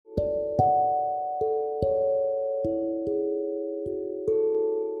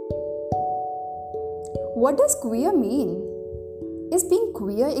What does queer mean? Is being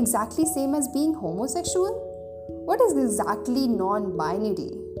queer exactly same as being homosexual? What is exactly non-binary?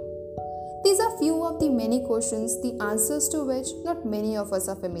 These are few of the many questions, the answers to which not many of us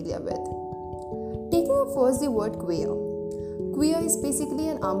are familiar with. Taking up first the word queer. Queer is basically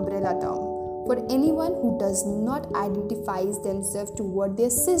an umbrella term for anyone who does not identify themselves to what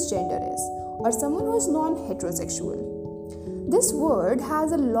their cisgender is or someone who is non-heterosexual. This word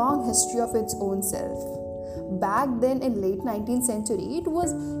has a long history of its own self. Back then in late 19th century, it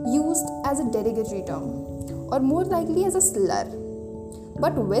was used as a derogatory term or more likely as a slur.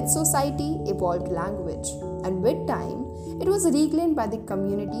 But with society evolved language, and with time, it was reclaimed by the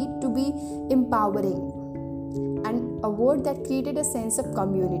community to be empowering and a word that created a sense of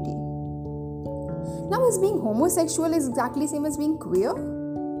community. Now, is being homosexual is exactly same as being queer?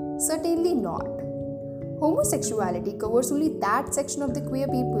 Certainly not. Homosexuality covers only that section of the queer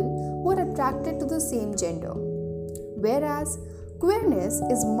people who are attracted to the same gender, whereas queerness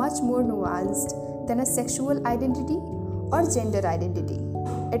is much more nuanced than a sexual identity or gender identity.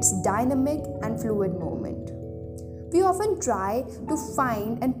 It's dynamic and fluid movement. We often try to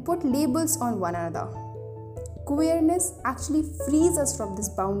find and put labels on one another. Queerness actually frees us from these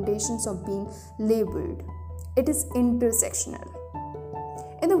foundations of being labeled. It is intersectional.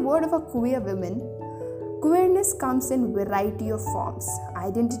 In the word of a queer woman, queerness comes in variety of forms,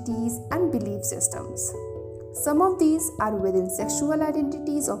 identities, and belief systems. Some of these are within sexual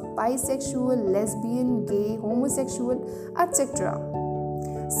identities of bisexual, lesbian, gay, homosexual, etc.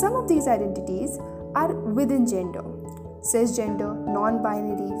 Some of these identities are within gender, cisgender,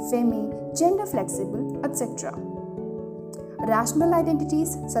 non-binary, femi, gender flexible, etc. Rational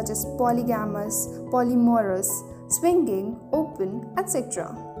identities such as polygamous, polymorous, swinging, open, etc.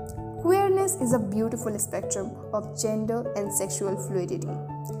 Queerness is a beautiful spectrum of gender and sexual fluidity.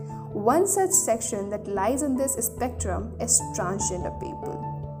 One such section that lies on this spectrum is transgender people.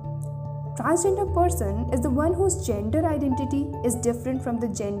 Transgender person is the one whose gender identity is different from the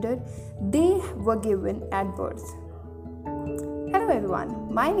gender they were given at birth. Hello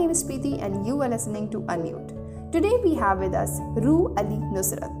everyone, my name is Preeti and you are listening to Unmute. Today we have with us Roo Ali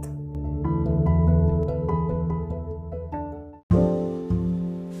Nusrat.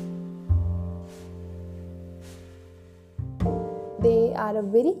 They are a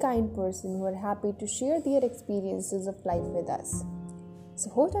very kind person who are happy to share their experiences of life with us. So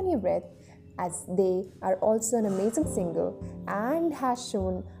hold on your breath as they are also an amazing singer and has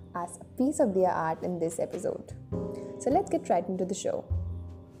shown us a piece of their art in this episode. So let's get right into the show.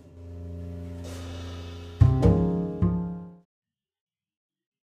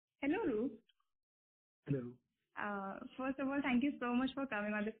 Hello, Ru. Hello. First of all, thank you so much for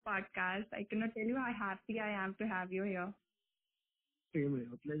coming on this podcast. I cannot tell you how happy I am to have you here. Same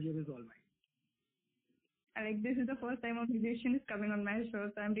here. Pleasure is all mine. This is the first time a musician is coming on my show,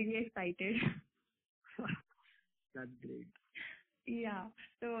 so I'm really excited. That's great. Yeah,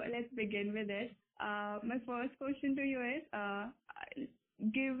 so let's begin with it. My first question to you is,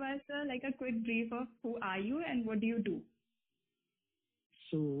 give us a quick brief of who are you and what do you do?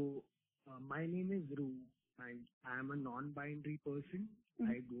 So, my name is Roo, and I am a non-binary person.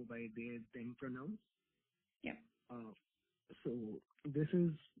 I go by they, them pronouns. Yeah. So, this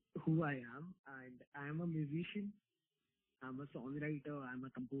is who I am, and I am a musician. I'm a songwriter. I'm a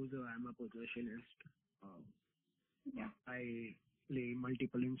composer. I'm a percussionist. Yeah. I play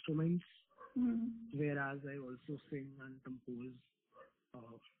multiple instruments, whereas I also sing and compose.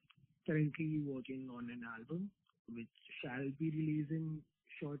 Currently working on an album, which shall be releasing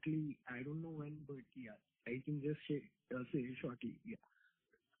shortly. I don't know when, but yeah, I can just say shortly. Yeah.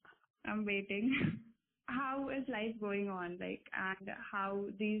 I'm waiting. How is life going on? And how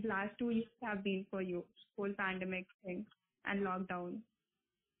these last 2 years have been for you? Whole pandemic thing and lockdown.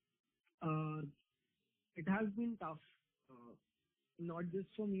 Uh, it has been tough, not just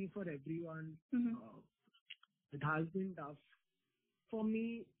for me, for everyone. It has been tough. For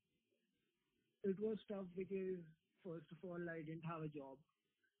me, it was tough because, first of all, I didn't have a job.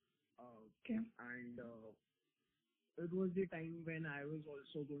 Okay. And it was the time when I was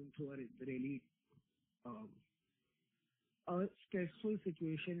also going through a really a stressful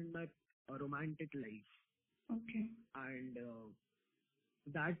situation in my romantic life. Okay. And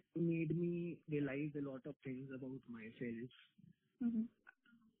that made me realize a lot of things about myself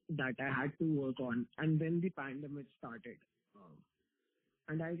that I had to work on. And then the pandemic started.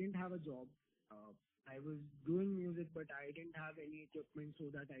 And I didn't have a job. I was doing music, but I didn't have any equipment so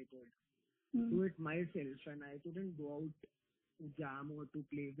that I could do it myself. And I couldn't go out to jam or to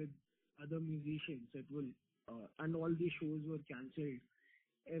play with other musicians. And all the shows were cancelled.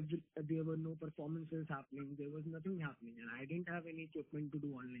 there were no performances happening. There was nothing happening, and I didn't have any equipment to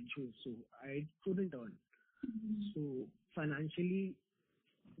do online shows, so I couldn't earn. So financially,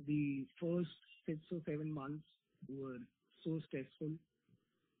 the first 6 or 7 months were so stressful,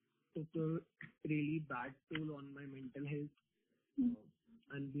 took a really bad toll on my mental health.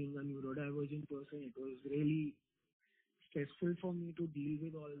 And being a neurodivergent person, it was really stressful for me to deal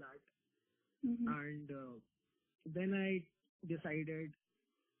with all that. And then I decided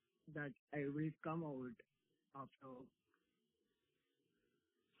that I will come out after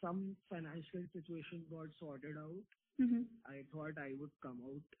some financial situation got sorted out. I thought I would come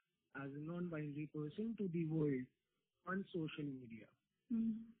out as a non-binary person to the world on social media.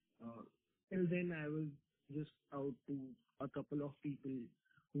 Uh, Till then, I was just out to a couple of people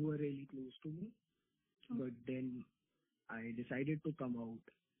who were really close to me. But then I decided to come out,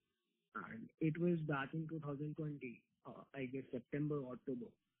 and it was back in 2020, I guess September, October.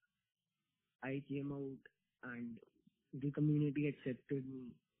 I came out and the community accepted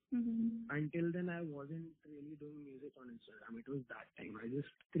me. Until then, I wasn't really doing music on Instagram. It was that time. I just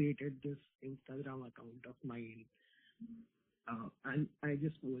created this Instagram account of mine, and I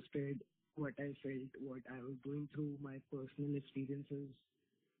just posted what I felt, what I was going through, my personal experiences.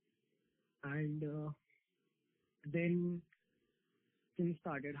 And then things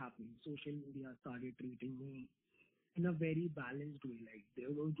started happening. Social media started treating me in a very balanced way. Like,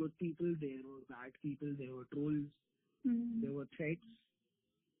 there were good people, there were bad people, there were trolls, there were threats.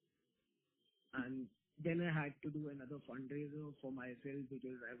 And then I had to do another fundraiser for myself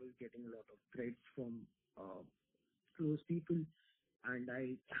because I was getting a lot of threats from close people, and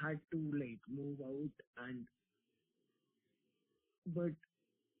I had to like move out. But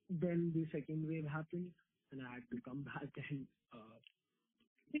then the second wave happened, and I had to come back and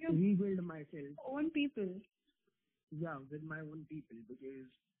rebuild myself. Own people. Yeah, with my own people,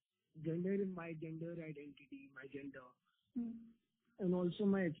 because my gender identity, my gender, and also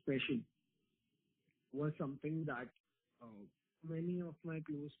my expression was something that many of my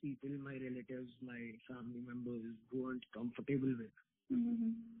close people, my relatives, my family members weren't comfortable with.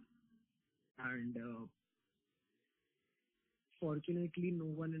 And fortunately, no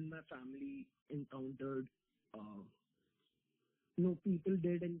one in my family encountered, no people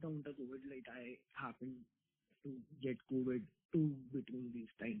did encounter COVID. Like, I happened to get COVID too between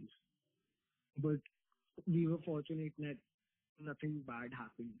these times. But we were fortunate that nothing bad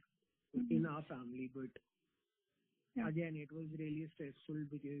happened in our family. But again, it was really stressful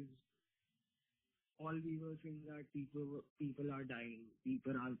because all we were seeing that people are dying,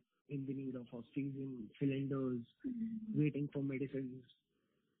 people are in the need of oxygen cylinders, waiting for medicines.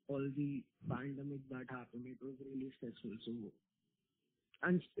 All the pandemic that happened, it was really stressful. So,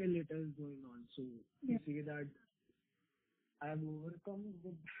 and still it is going on. So to say that I've overcome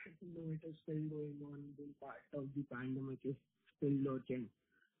with that, no, it is still going on. The part of the pandemic is still lurking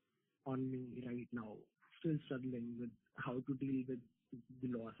on me right now. Still struggling with how to deal with the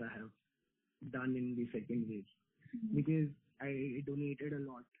loss I have done in the second wave, because I donated a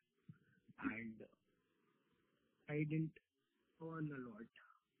lot and I didn't earn a lot.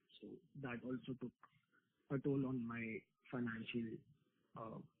 So that also took a toll on my financial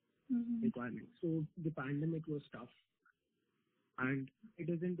requirements. So the pandemic was tough and it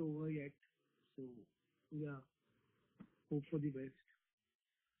isn't over yet. So yeah, hope for the best.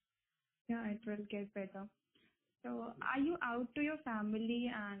 Yeah, it will get better. So, are you out to your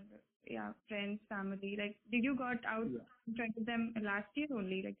family and friends, family? Like, did you got out to them last year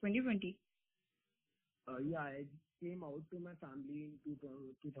only, like 2020? I came out to my family in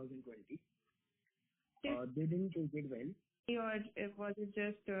 2020. They didn't take it well. Or was it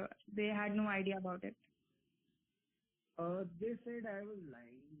just they had no idea about it? They said I was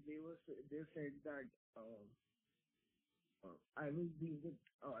lying. They said that I was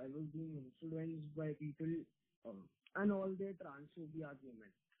being influenced by people and all their transphobia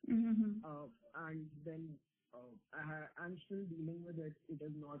arguments. And then I'm still dealing with it. It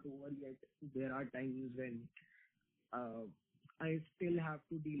is not over yet. There are times when I still have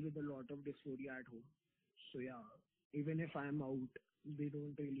to deal with a lot of dysphoria at home. So yeah, even if I'm out, they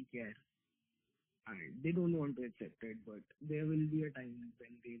don't really care. And they don't want to accept it, but there will be a time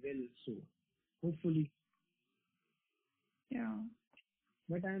when they will. So hopefully. Yeah.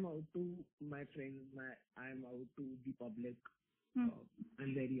 But I'm out to my friends, I'm out to the public.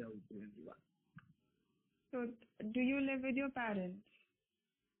 I'm very out to everyone. So, do you live with your parents?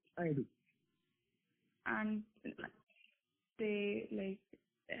 I do. And they, like,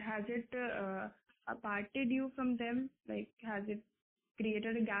 has it aparted you from them? Like, has it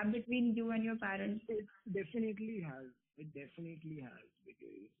created a gap between you and your parents? It definitely has. it definitely has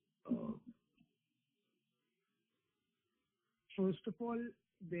because first of all,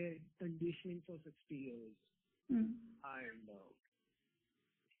 they're conditioning for 60 years, and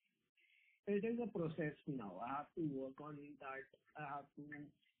it is a process now. I have to work on that. I have to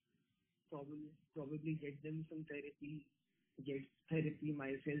probably get them some therapy, get therapy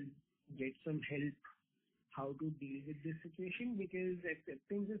myself, get some help how to deal with this situation because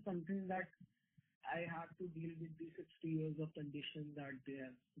acceptance is something that I have to deal with the 60 years of condition that they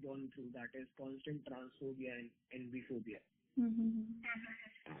have gone through, that is constant transphobia and envyphobia. And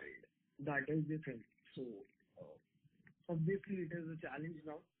that is the thing. So, obviously, it is a challenge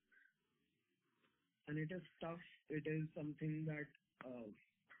now, and it is tough. It is something that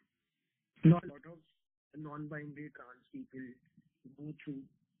not a lot of non-binary trans people go through.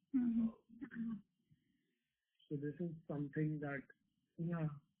 So, this is something that, yeah,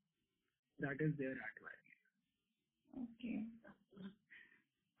 that is there at my. Okay.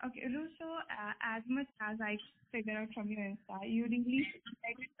 Okay, Ru, so as much as I figure out from your Insta, you really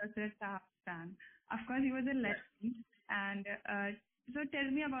like a Nusrat fan. Of course, he was a legend. And so tell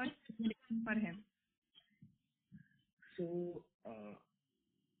me about for him. So,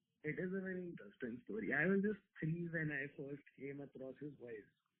 it is a very interesting story. I was just 3 when I first came across his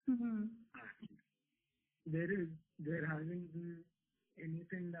voice. And there hasn't been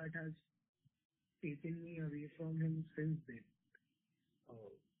anything that has taken me away from him since then.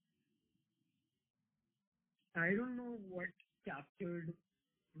 Uh, I don't know what captured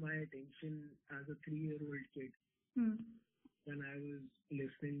my attention as a 3-year-old kid when I was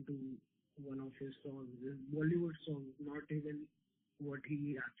listening to one of his songs, his Bollywood songs, not even what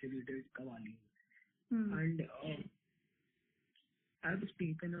he actually did, Kawali. And I was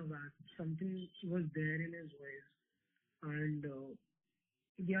taken aback. Something was there in his voice. And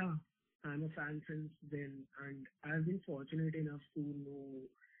yeah, I'm a fan since then. And I've been fortunate enough to know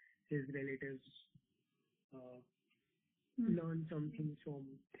his relatives, learn something from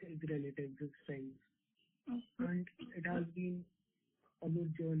his relatives, his friends. And it has been a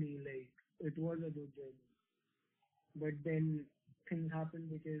good journey. Like, it was a good journey. But then things happened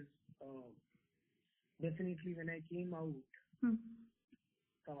because definitely when I came out,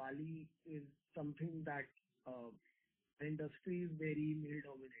 Kawali is something that the industry is very male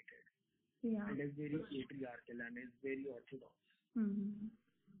dominated. And is very patriarchal and is very orthodox.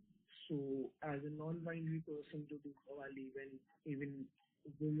 So, as a non-binary person to do Kawali, when even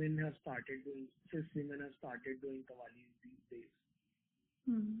women have started doing, cis women have started doing Kawalis these days.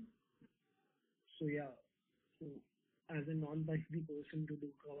 So, yeah. So, as a non-binary person to do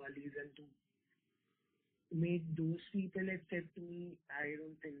Kawalis and to make those people accept me, I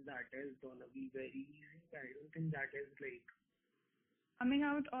don't think that is gonna be very easy. I don't think that is like. Coming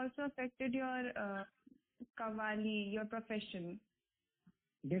out also affected your Kawali, your profession.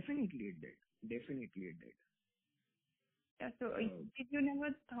 Definitely it did. Definitely it did. Yeah, so if you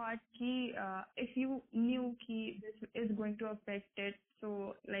never thought ki, if you knew ki this is going to affect it,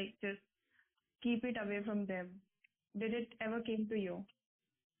 so like just keep it away from them. Did it ever came to you?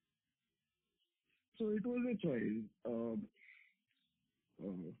 So it was a choice.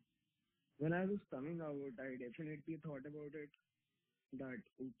 When I was coming out, I definitely thought about it that,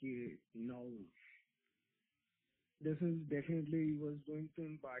 okay, now this is definitely was going to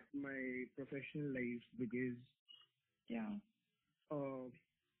impact my professional life because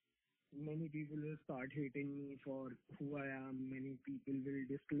many people will start hating me for who I am. Many people will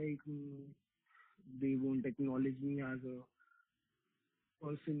dislike me. They won't acknowledge me as a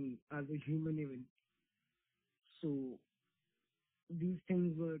person, as a human even. So these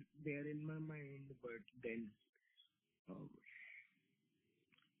things were there in my mind, but then um,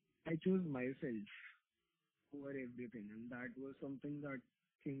 I chose myself over everything, and that was something that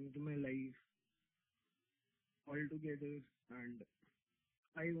changed my life altogether. And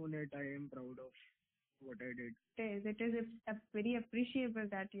I own it. I am proud of what I did. It is very appreciable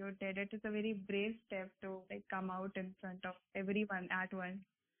that you did. It is a very brave step to like come out in front of everyone at once.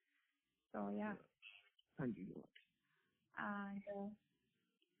 So yeah. Thank you so much. And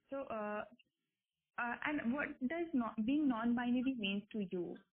and what does being non-binary means to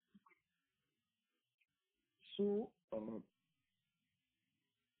you? So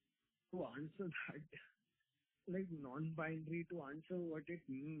to answer that, like non-binary, to answer what it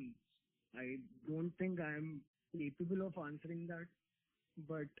means, I don't think I am capable of answering that.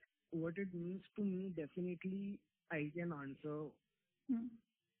 But what it means to me, definitely I can answer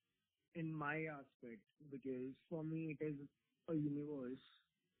in my aspect because for me it is a universe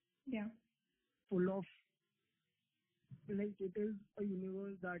full of, like, it is a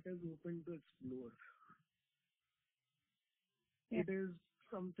universe that is open to explore. Yeah. it is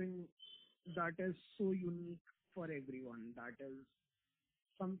something that is so unique for everyone. That is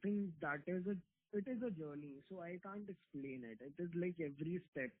something that is it is a journey. So I can't explain it. It is like every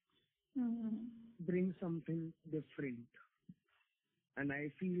step Mm-hmm. brings something different, and I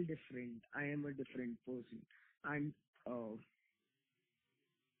feel different. I am a different person, and uh,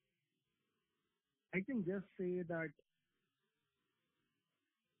 I can just say that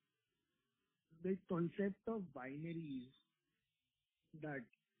the concept of binaries, that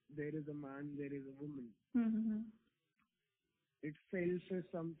there is a man, there is a woman, Mm-hmm. itself is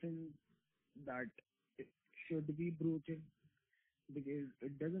something that it should be broken because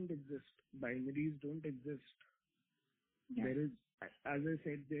it doesn't exist. Binaries don't exist. Yeah. There is, as I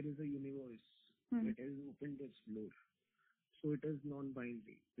said, there is a universe. Mm-hmm. It is open to explore. So it is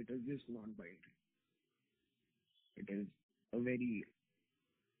non-binary. It is just non-binary. It is a very,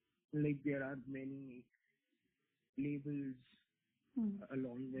 like there are many labels Mm-hmm.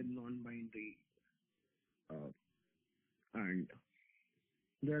 along with non-binary, uh, and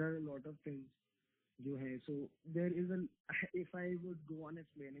there are a lot of things जो है. So there is a, if I would go on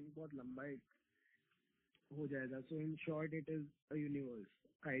explaining, बहुत लंबा हो जाएगा. So in short, it is a universe.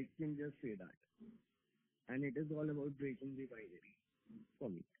 I can just say that, and it is all about breaking the binary for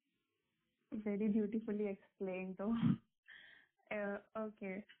me. Very beautifully explained, though.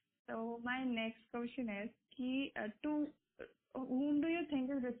 Okay. So my next question is, to whom do you think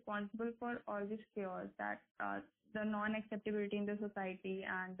is responsible for all this chaos, that the non-acceptability in the society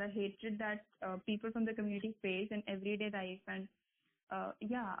and the hatred that people from the community face in everyday life, and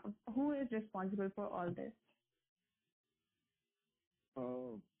yeah, who is responsible for all this?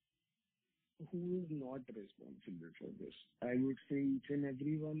 Uh, who is not responsible for this? I would say each and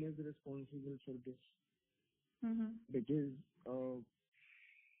everyone is responsible for this Mm-hmm. because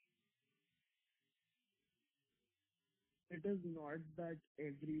it is not that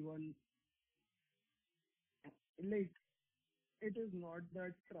everyone, like, it is not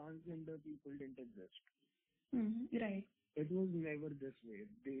that transgender people didn't exist. Mm-hmm. Right. It was never this way.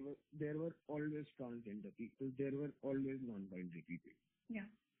 There were always transgender people. There were always non-binary people. Yeah.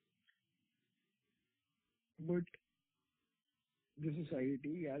 But the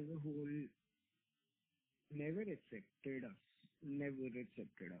society as a whole never accepted us. Never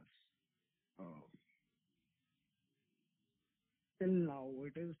accepted us. Uh, till now,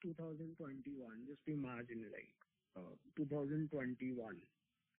 it is 2021. Just imagine, like, 2021.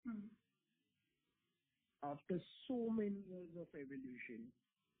 Mm. After so many years of evolution,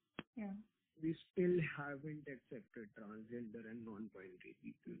 Yeah. we still haven't accepted transgender and non-binary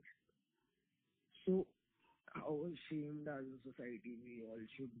people. So how ashamed as a society we all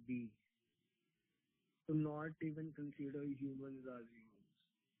should be to not even consider humans as humans.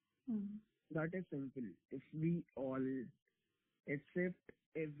 Mm. That is simple. If we all accept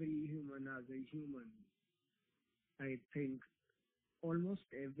every human as a human, I think almost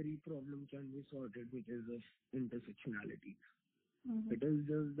every problem can be sorted because of intersectionality. Mm-hmm. It is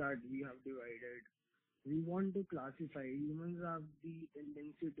just that we have divided. We want to classify. Humans have the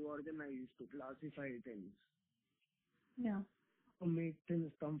tendency to organize, to classify things, Yeah. to make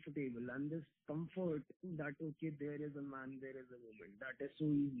things comfortable. And this comfort that, okay, there is a man, there is a woman, that is so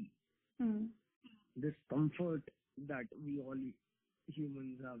easy. Mm. This comfort that we all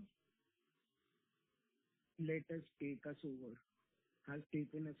humans have let us take us over, has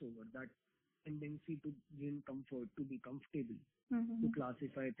taken us over. That tendency to gain comfort, to be comfortable, Mm-hmm. to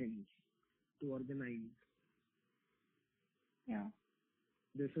classify things, to organize. Yeah.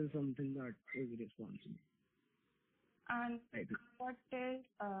 This is something that is responsible. And I think. what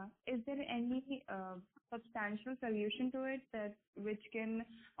is there any substantial solution to it, that which can,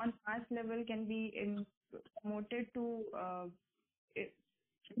 on mass level, can be promoted to i-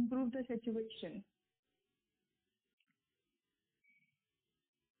 improve the situation?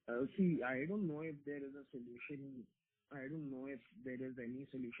 See, I don't know if there is a solution. I don't know if there is any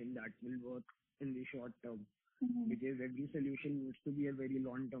solution that will work in the short term, Mm-hmm. because every solution needs to be a very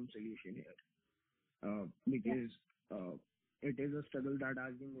long-term solution here. Yeah. Because it is a struggle that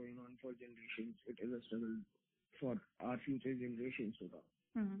has been going on for generations. It is a struggle for our future generations to come.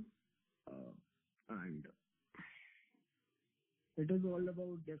 Mm-hmm. And it is all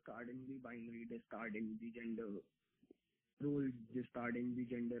about discarding the binary, discarding the gender roles, discarding the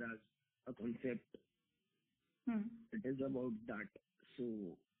gender as a concept. Mm-hmm. It is about that.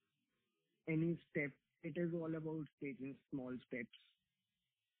 So any step, it is all about taking small steps,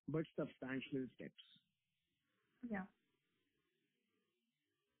 but substantial steps. Yeah.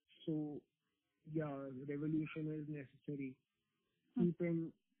 So yeah, revolution is necessary. Mm-hmm.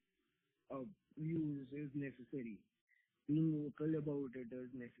 Keeping views is necessary. being vocal about it is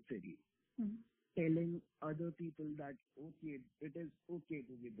necessary. Telling other people that okay, it is okay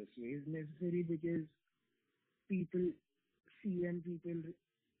to be this way is necessary because people see and people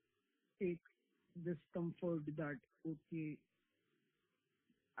take this comfort that okay,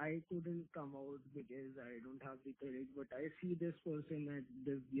 I couldn't come out because I don't have the courage, but I see this person and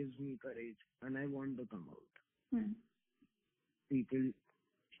this gives me courage and I want to come out. People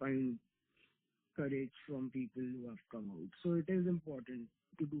find courage from people who have come out. So it is important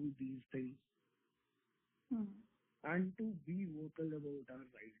to do these things and to be vocal about our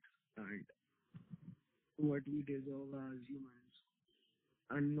rights and what we deserve as humans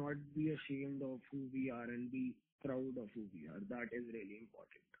and not be ashamed of who we are and be proud of who we are. That is really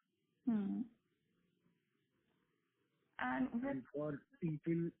important. And what? And for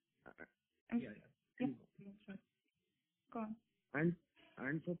people, yeah, Yeah. please Sure. Go on.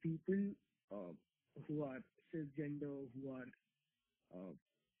 and for people who are cisgender, who are uh,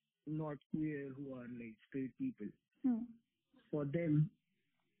 not queer, who are like straight people, for them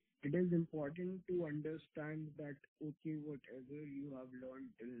it is important to understand that okay, whatever you have learned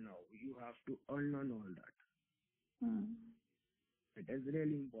till now, you have to unlearn all that. It is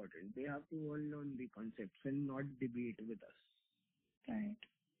really important. They have to unlearn the concepts and not debate with us Right.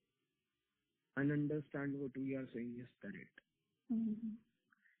 and understand what we are saying is correct.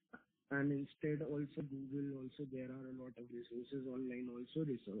 And instead also Google, also there are a lot of resources online, also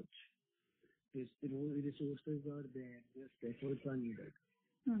research. Resources are there, just efforts are needed.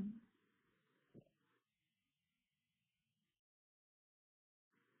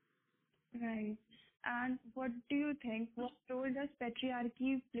 Right. And what do you think? What role does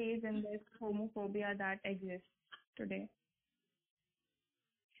patriarchy plays in this homophobia that exists today?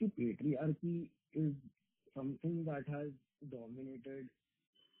 See, patriarchy is something that has dominated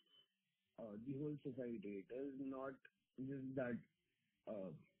the whole society. It is not just that uh,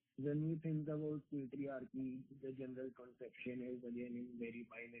 when we think about patriarchy, the general conception is again in very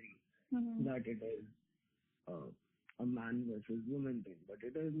binary, that it is uh, a man versus woman thing, but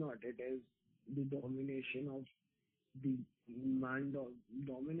it is not. It is the domination of the man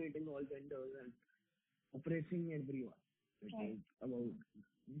dominating all genders and oppressing everyone. It Right. is about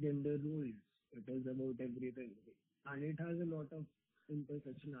gender roles. It is about everything. And it has a lot of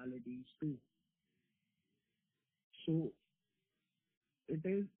intersectionalities too. So it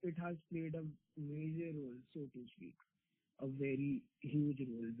has played a major role, so to speak, a very huge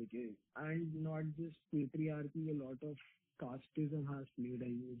role because, and not just patriarchy, a lot of casteism has played a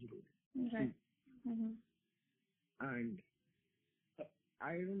huge role too. Right. And uh,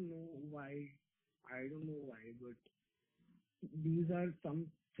 I don't know why, but these are some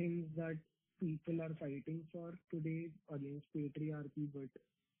things that people are fighting for today against patriarchy, but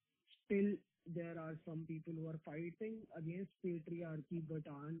still there are some people who are fighting against patriarchy but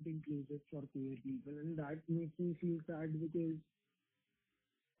aren't inclusive for queer people, and that makes me feel sad because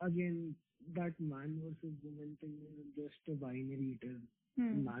again that man versus woman thing is just a binary. It is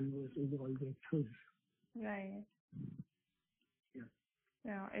man versus all genders. Right. Yeah.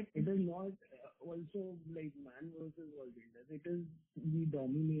 Yeah. It is not also like man versus all genders. It is the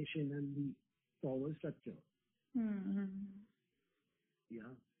domination and the power structure.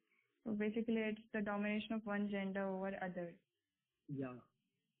 Yeah. So basically, it's the domination of one gender over others. Yeah.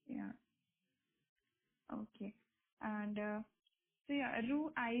 Yeah. Okay. And so yeah,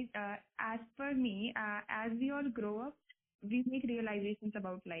 Ru, as per me, as we all grow up, we make realizations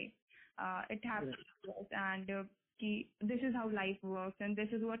about life. It happens to us, and this is how life works, and this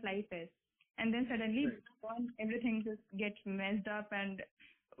is what life is. And then suddenly, everything just gets messed up, and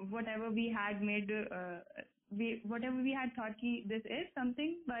whatever we had made, whatever we had thought this is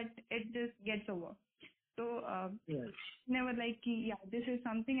something, but it just gets over. So never like yeah, this is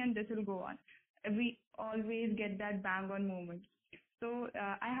something, and this will go on. We always get that bang on moment. So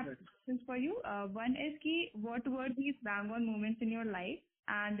I have questions for you. One is what were these bang on moments in your life?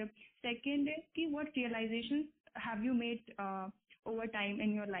 And second is what realizations have you made over time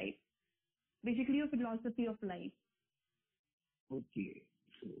in your life? Basically, your philosophy of life. Okay.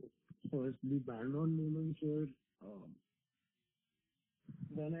 So first, the bang on moments were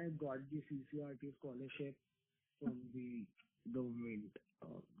when I got the CCRT scholarship from the government.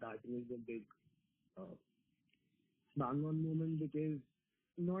 That was a big uh, bang on moment because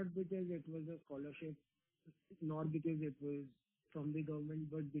not because it was a scholarship, not because it was from the government,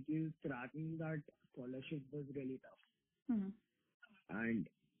 but because cracking that scholarship was really tough. And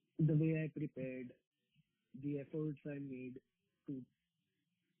the way I prepared, the efforts I made to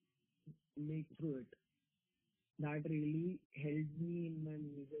make through it, that really helped me in my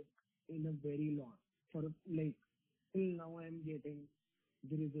music in a very long, for like till now I'm getting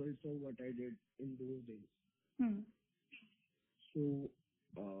the results of what I did in those days. So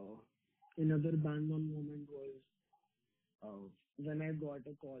another bang on moment was when I got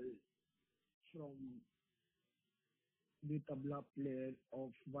a call from the tabla player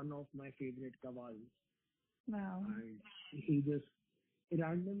of one of my favorite kawals. Wow. And he just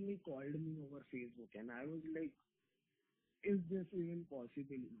randomly called me over Facebook, and I was like, is this even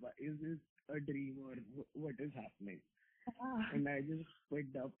possible? Is this a dream or what is happening? And I just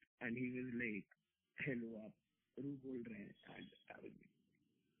picked up and he was like, hello, आप रू बोल रहे हैं? And I was like,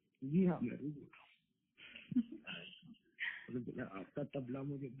 जी हाँ मैं रू बोल रहा हूँ. बोला आपका तबला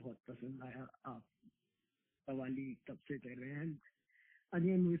मुझे बहुत पसंद आया, आप कव्वाली तब से कर रहे हैं. And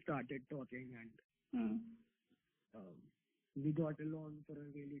again we started talking and we got along for a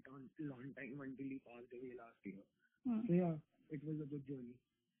really long time until he passed away last year. So yeah, it was a good journey.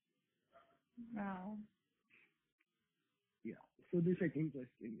 Wow. Yeah. So the second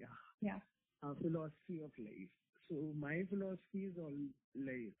question, Yeah. Philosophy of life. So my philosophy is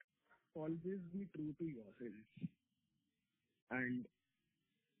always be true to yourself and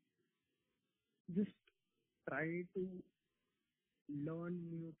just try to learn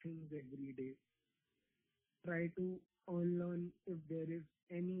new things every day. Try to unlearn if there is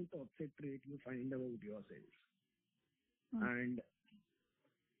any toxic trait you find about yourself. And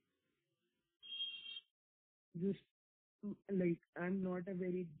just I'm not a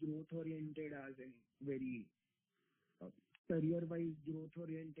very growth oriented as in very career wise growth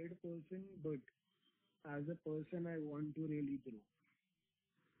oriented person, but as a person I want to really grow.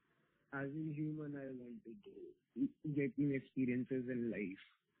 As a human I want to grow, get new experiences in life.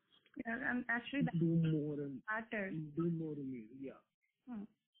 Yeah, and actually that do more matters. Do more music, yeah.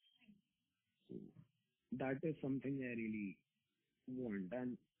 So that is something I really want.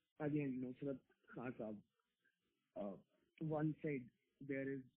 And again, Nusrat Khan once said there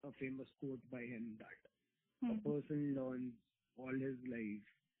is a famous quote by him that a person learns all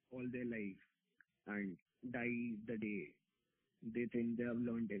their life, and die the day they think they have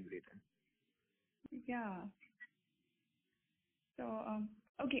learned everything. Yeah. So,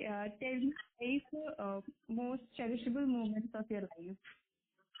 okay, tell me five most cherishable moments of your life.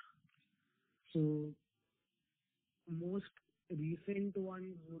 So, most recent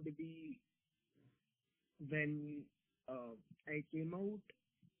ones would be when I came out.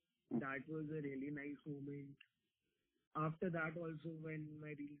 That was a really nice moment. After that, also when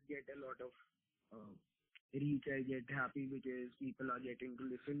my reels get a lot of reach, I get happy because people are getting to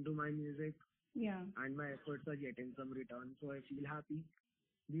listen to my music. Yeah. And my efforts are getting some return, so I feel happy.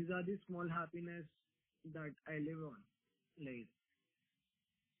 These are the small happiness that I live on. Like,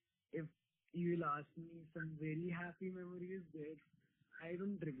 if you will ask me some very happy memories there, I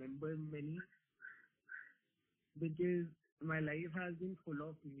don't remember many because my life has been full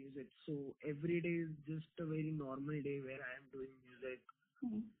of music. So every day is just a very normal day where I am doing music.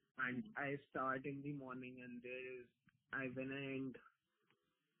 And I start in the morning and when I end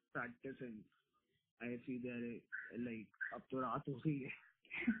practicing, I see there like up to raat ho gayi hai.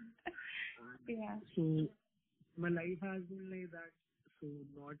 Yeah. So my life has been like that. So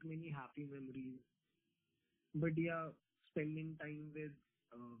not many happy memories. But yeah, spending time with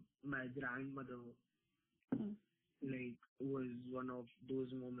my grandmother was one of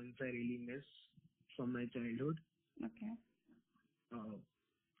those moments I really miss from my childhood. Okay.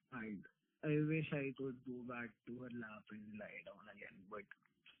 And I wish I could go back to her lap and lie down again, but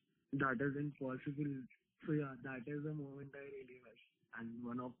that isn't possible. So yeah, that is a moment I really miss and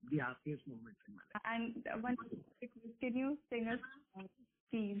one of the happiest moments in my life. And one, can you sing a song,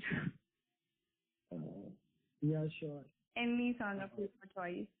 please? Yeah, sure. Any song of your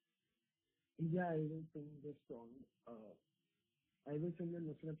choice. Yeah, I will sing this song. I will sing the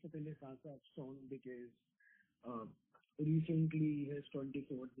Nusrat se pehle Saasa song because recently his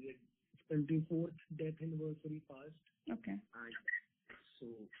 24th death anniversary passed. Okay. And so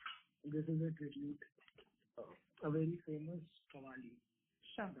this is a tribute, a very famous qawwali.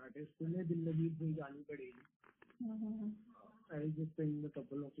 Sure. That is Tumhe Dil Lagi Bhul Jani Padegi. I will just sing a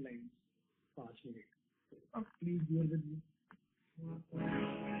couple of lines, 5 minutes. So please bear with me.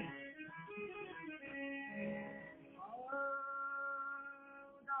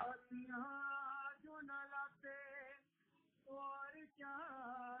 जो न लाते और क्या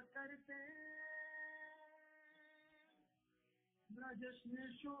करते जश्न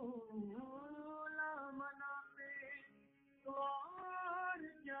शोला मनाते और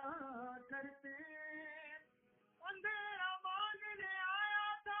क्या करते अंधेरा मांगने आया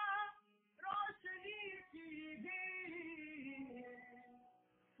था रोशनी की गई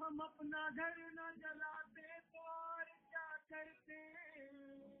हम अपना घर न जलाते तो और करते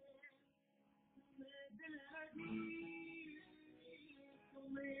दिल लगी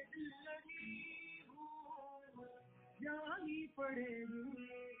तुम्हें दिल लगी हो जानी पड़ेगी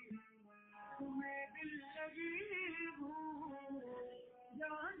तुम्हें दिल लगी हो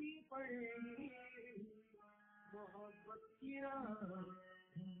जानी पड़ेगी मोहब्बत की राह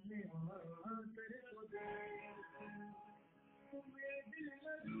कर तुम्हें दिल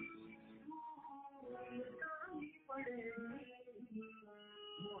लगी हो जानी पड़ेगी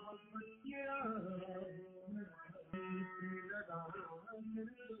मोहब्बत की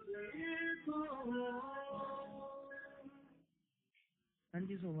Thank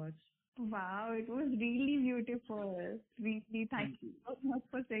you so much. Wow, it was really beautiful. Really, thank you so much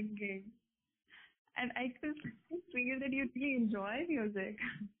for singing. And I could feel that you really enjoy music.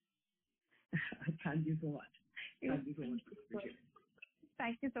 Thank you so much. Thank you so much. Appreciate it.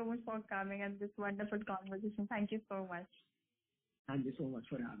 Thank you so much for coming and this wonderful conversation. Thank you so much. Thank you so much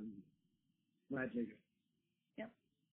for having me. My pleasure.